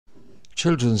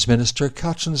Children's Minister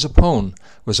Katherine Zappone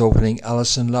was opening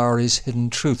Alison Lowry's Hidden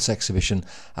Truths exhibition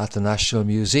at the National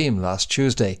Museum last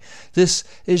Tuesday. This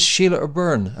is Sheila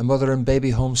O'Byrne, a mother and baby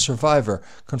home survivor,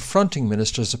 confronting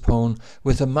Minister Zappone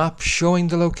with a map showing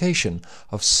the location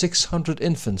of 600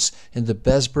 infants in the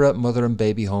Bessborough mother and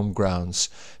baby home grounds.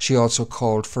 She also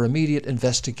called for immediate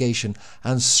investigation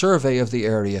and survey of the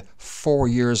area 4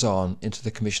 years on into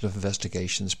the Commission of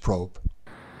Investigation's probe.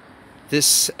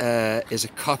 This is a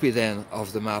copy then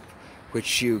of the map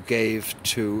which you gave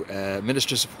to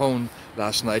Minister Zappone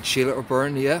last night. Sheila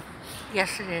O'Byrne, yeah?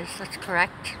 Yes, it is. That's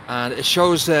correct. And it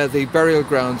shows the burial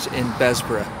grounds in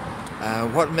Bessborough.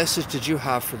 What message did you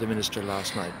have for the Minister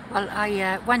last night? Well,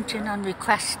 I went in on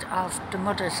request of the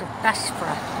mothers of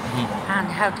Bessborough and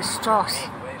how distraught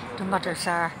the mothers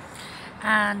are,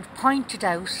 and pointed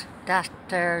out that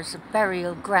there's a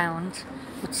burial ground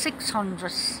with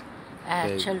 600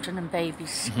 children and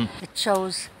babies. It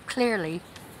shows clearly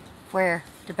where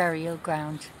the burial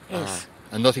ground is.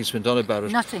 And nothing's been done about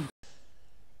it? Nothing.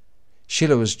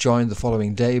 Sheila was joined the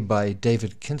following day by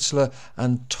David Kinsella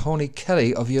and Tony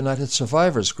Kelly of United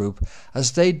Survivors Group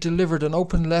as they delivered an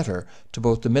open letter to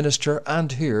both the Minister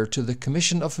and here to the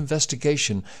Commission of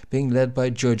Investigation being led by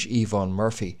Judge Yvonne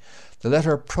Murphy. The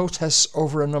letter protests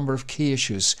over a number of key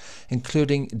issues,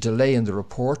 including delay in the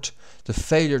report, the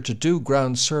failure to do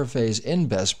ground surveys in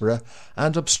Bessborough,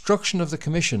 and obstruction of the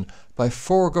Commission by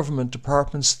 4 government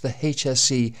departments, the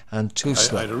HSE and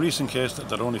TONI. I had a recent case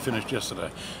that only finished yesterday,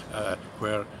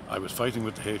 where I was fighting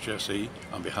with the HSE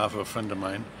on behalf of a friend of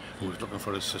mine who was looking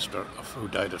for his sister who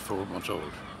died at 4 months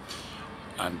old.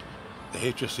 And the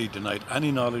HSE denied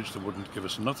any knowledge. They wouldn't give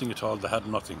us nothing at all. They had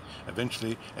nothing.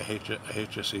 Eventually, a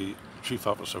HSE chief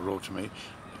officer wrote to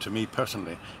me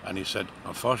personally, and he said,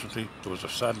 unfortunately,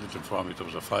 sadly to inform me, there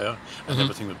was a fire and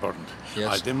everything was burned.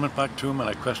 Yes. I then went back to him and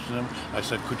I questioned him. I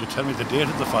said, could you tell me the date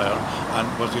of the fire,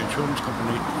 and was the insurance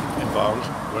company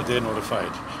involved? Were they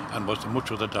notified? And was there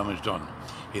much other damage done?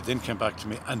 He then came back to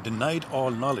me and denied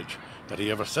all knowledge that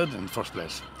he ever said in the first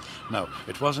place. Now,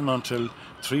 it wasn't until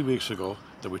 3 weeks ago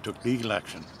that we took legal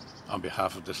action on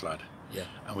behalf of this lad. Yeah.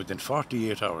 And within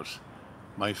 48 hours,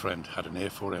 my friend had an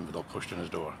A4 envelope pushed in his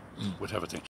door with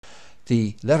everything.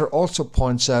 The letter also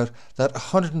points out that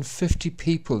 150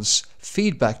 people's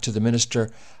feedback to the Minister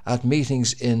at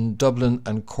meetings in Dublin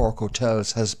and Cork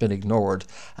hotels has been ignored,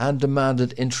 and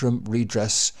demanded interim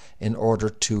redress in order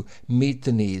to meet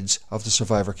the needs of the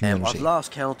survivor community. I've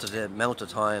lost count of the amount of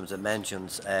times it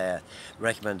mentions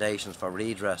recommendations for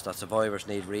redress, that survivors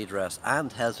need redress,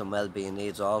 and health and well-being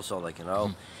needs also, like, you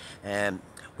know.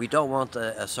 We don't want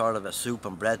a sort of a soup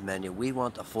and bread menu. We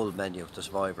want a full menu to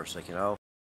survivors, like, you know.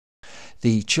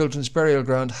 The children's burial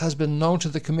ground has been known to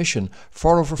the Commission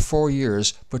for over 4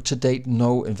 years, but to date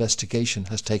no investigation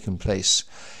has taken place.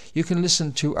 You can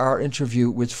listen to our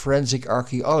interview with forensic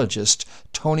archaeologist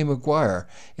Tony MAGUIRE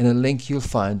in a link you'll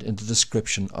find in the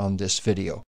description on this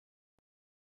video.